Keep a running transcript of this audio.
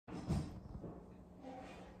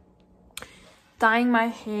Dyeing my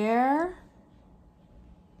hair.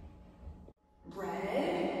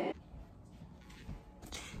 Red.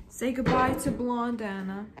 Say goodbye to blonde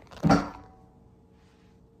Anna.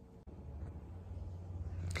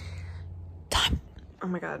 Oh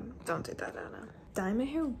my god, don't do that, Anna. Dye my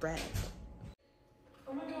hair red.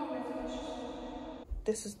 Oh my god, my flash is on.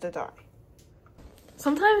 This is the dye.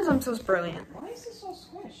 Sometimes I'm so brilliant. Why is this all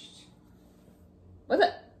squished? What's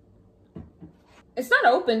it? It's not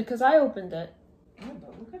opened because I opened it. Yeah,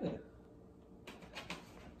 but look at it.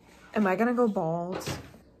 Am I gonna go bald?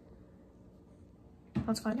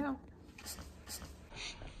 Let's find out.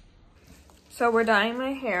 So we're dyeing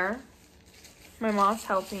my hair. My mom's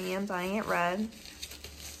helping me. I'm dyeing it red.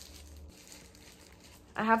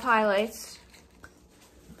 I have highlights,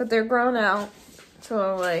 but they're grown out.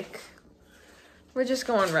 So like, we're just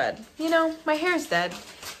going red. You know, my hair's dead.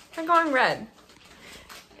 I'm going red.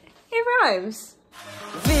 It rhymes.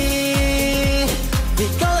 We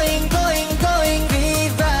going, we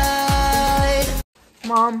ride.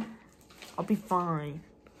 Mom, I'll be fine.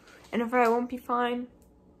 And if I won't be fine,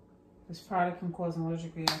 This product can cause an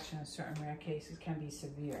allergic reaction in certain rare cases, can be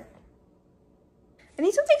severe. I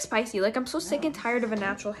need something spicy. Like, I'm so sick and tired of a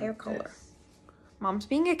natural hair color. Mom's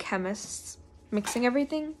being a chemist, mixing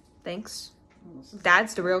everything. Thanks.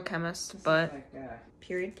 Dad's the real chemist, but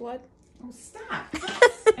period blood. Oh, stop.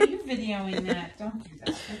 Are you videoing that? Don't do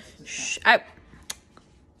that. Shh.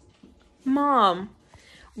 Mom,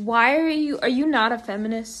 why are you not a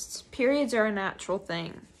feminist? Periods are a natural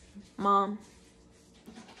thing. Mom.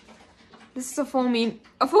 This is a full moon.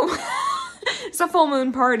 It's a full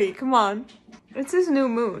moon party. Come on. It's his new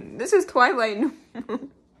moon. This is twilight new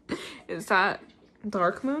moon. Is that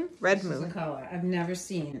dark moon? Red moon. This is a color I've never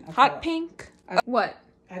seen. Hot color. Pink. What?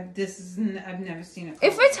 I've never seen it.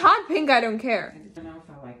 If it's hot pink, I don't care. I don't know if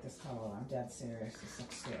I like this color. I'm dead serious. This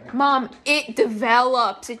looks scary. Mom, it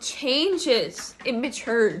develops. It changes. It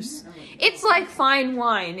matures. It's like fine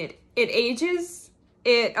wine. It ages.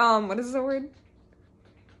 It what is the word?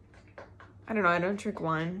 I don't know. I don't drink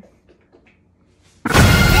wine. Do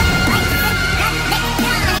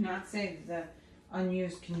not say the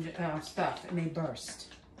unused stuff. It may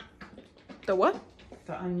burst. The what?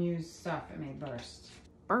 The unused stuff. It may burst.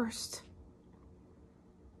 Burst.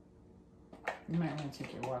 You might want to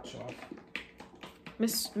take your watch off.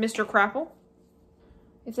 Mr. Crapple?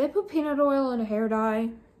 If they put peanut oil in a hair dye,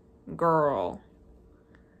 girl.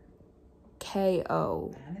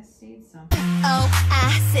 K.O. Aniseed something. Oh,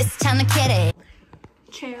 it's time to get it.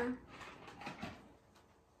 Chair.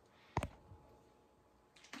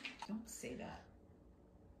 Don't say that.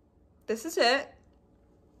 This is it.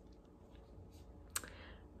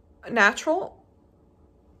 Natural.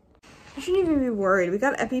 I shouldn't even be worried. We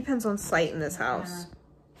got EpiPens on site in this house.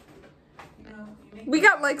 We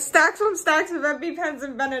got like stacks on stacks of EpiPens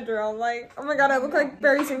and Benadryl. Like, oh my god, I look like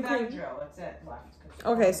Barry St. Clean. That's it left.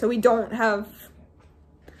 Okay, so we don't have...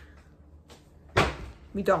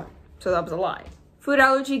 We don't. So that was a lie. Food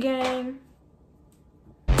allergy gang.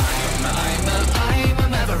 Why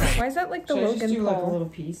is that like the Should I Logan just do like a Paul? little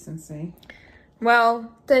piece and see?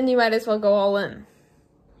 Well, then you might as well go all in.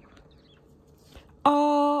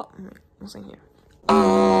 What's in here?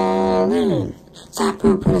 All in.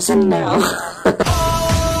 Sapu Panasonic now.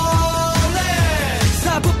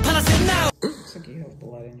 Looks like you have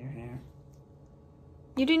blood in your hair.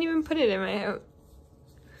 You didn't even put it in my hair.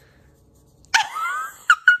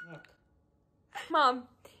 Look. Mom,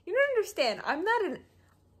 you don't understand. I'm not an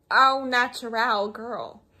au natural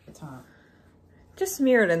girl. It's hot. Just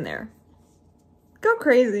smear it in there. Go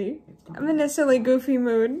crazy. I'm in a silly, goofy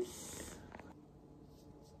mood.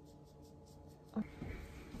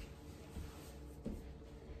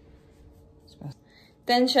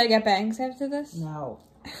 Then should I get bangs after this? No.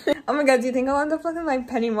 Oh my god, do you think I'll end up looking like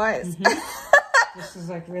Pennywise? This is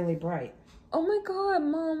like really bright. Oh my god,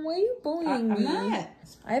 Mom, why are you bullying me? I'm not.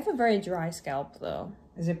 I have a very dry scalp though.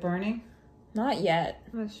 Is it burning? Not yet.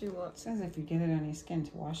 How does she look? It says if you get it on your skin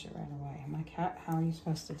to wash it right away. I'm like, how are you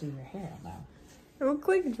supposed to do your hair now? I look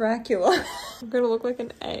like Dracula. I'm gonna look like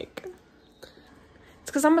an egg. It's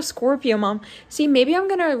because I'm a Scorpio, Mom. See, maybe I'm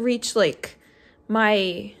gonna reach like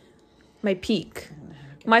my peak.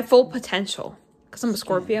 My full potential. Because I'm a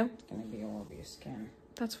Scorpio. It's gonna be all over your skin.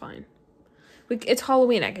 That's fine. It's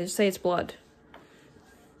Halloween. I can just say it's blood.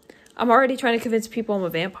 I'm already trying to convince people I'm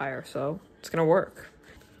a vampire, so it's gonna work.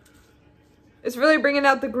 It's really bringing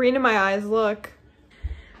out the green in my eyes. Look.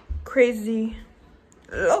 Crazy.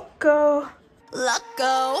 Loco.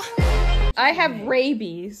 Loco. I have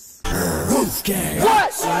rabies.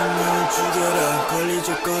 What?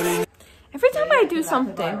 Every time I do Because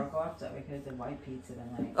something. broke off though because the white pizza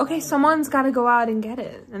tonight. Okay, someone's got to go out and get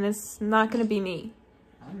it, and it's not gonna be me.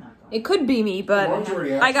 I'm not going. It could be me, but One's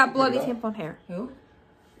already I got asked bloody to pick it up. tampon hair. Who?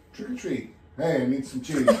 Trick or treat. Hey, I need some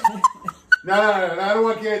cheese. No, I don't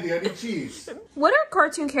want candy. I need cheese. What are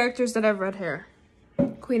cartoon characters that have red hair?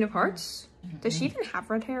 Queen of Hearts? Does she even have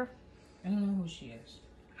red hair? I don't know who she is.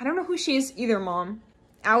 I don't know who she is either, Mom.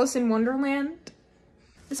 Alice in Wonderland?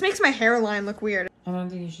 This makes my hairline look weird. I don't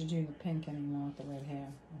think you should do the pink anymore with the red hair.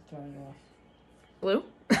 I'll throw you off. Blue?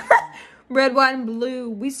 Red, white, and blue.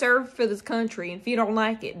 We serve for this country, and if you don't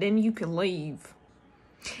like it, then you can leave.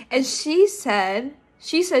 And she said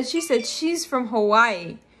she's from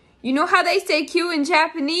Hawaii. You know how they say Q in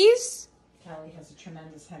Japanese? Kelly has a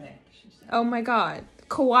tremendous headache, she said. Oh my god.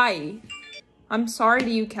 Kawaii. I'm sorry to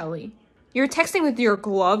you, Kelly. You're texting with your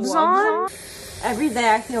gloves on? Every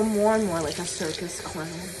day I feel more and more like a circus clown.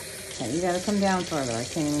 Okay, you gotta come down further. I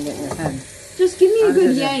can't even get your head. Just give me a good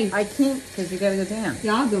Under the- yank. I can't, because you gotta go down.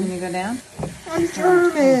 Can you go down? I'm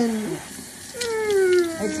German.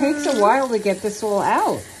 It takes a while to get this all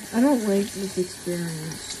out. I don't like this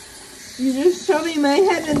experience. You just shove me my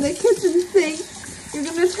head in the kitchen sink. You're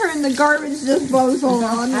gonna turn the garbage disposal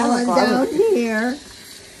on while I'm down here.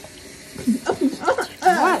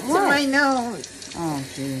 What? To my nose. Oh,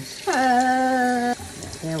 jeez.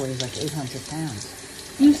 Hair weighs like 800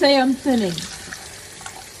 pounds. You say I'm thinning.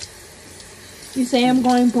 You say I'm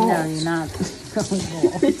going bald. No, you're not going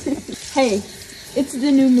bald. Hey, it's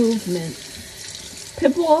the new movement.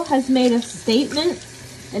 Pitbull has made a statement,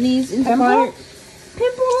 and he's inspired.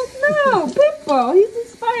 Pitbull? No, Pitbull. He's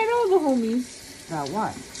inspired all the homies. About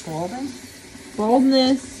what? Balding?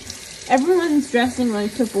 Baldness. Everyone's dressing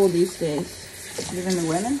like Pitbull these days. Even the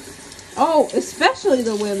women? Oh, especially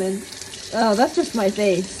the women. Oh, that's just my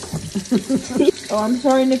face. Oh, I'm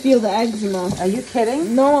starting to feel the eczema. Are you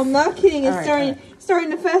kidding? No, I'm not kidding. It's All right,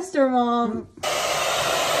 starting to fester, Mom.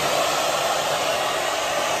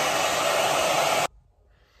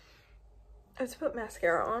 I have to put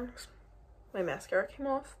mascara on. My mascara came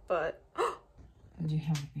off, but Did you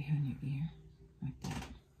have it behind your ear? Like that.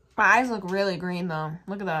 my eyes look really green though.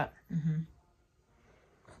 Look at that.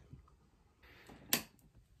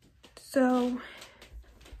 So,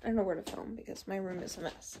 I don't know where to film because my room is a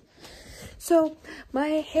mess. So, my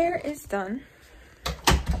hair is done. I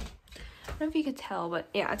don't know if you could tell, but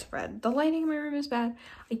yeah, it's red. The lighting in my room is bad.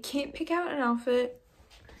 I can't pick out an outfit.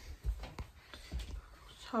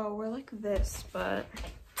 So, we're like this, but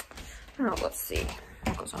I don't know. Let's see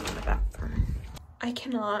what goes on in the bathroom. I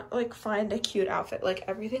cannot, like, find a cute outfit. Like,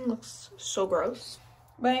 everything looks so gross.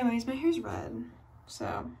 But anyways, my hair's red.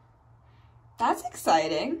 So, that's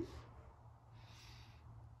exciting.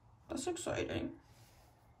 That's exciting.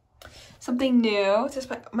 Something new to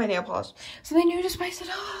spice my nail polish. Something new to spice it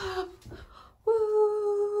up.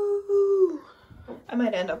 Woo! I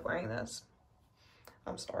might end up wearing this.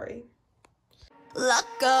 I'm sorry. Let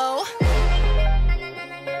go.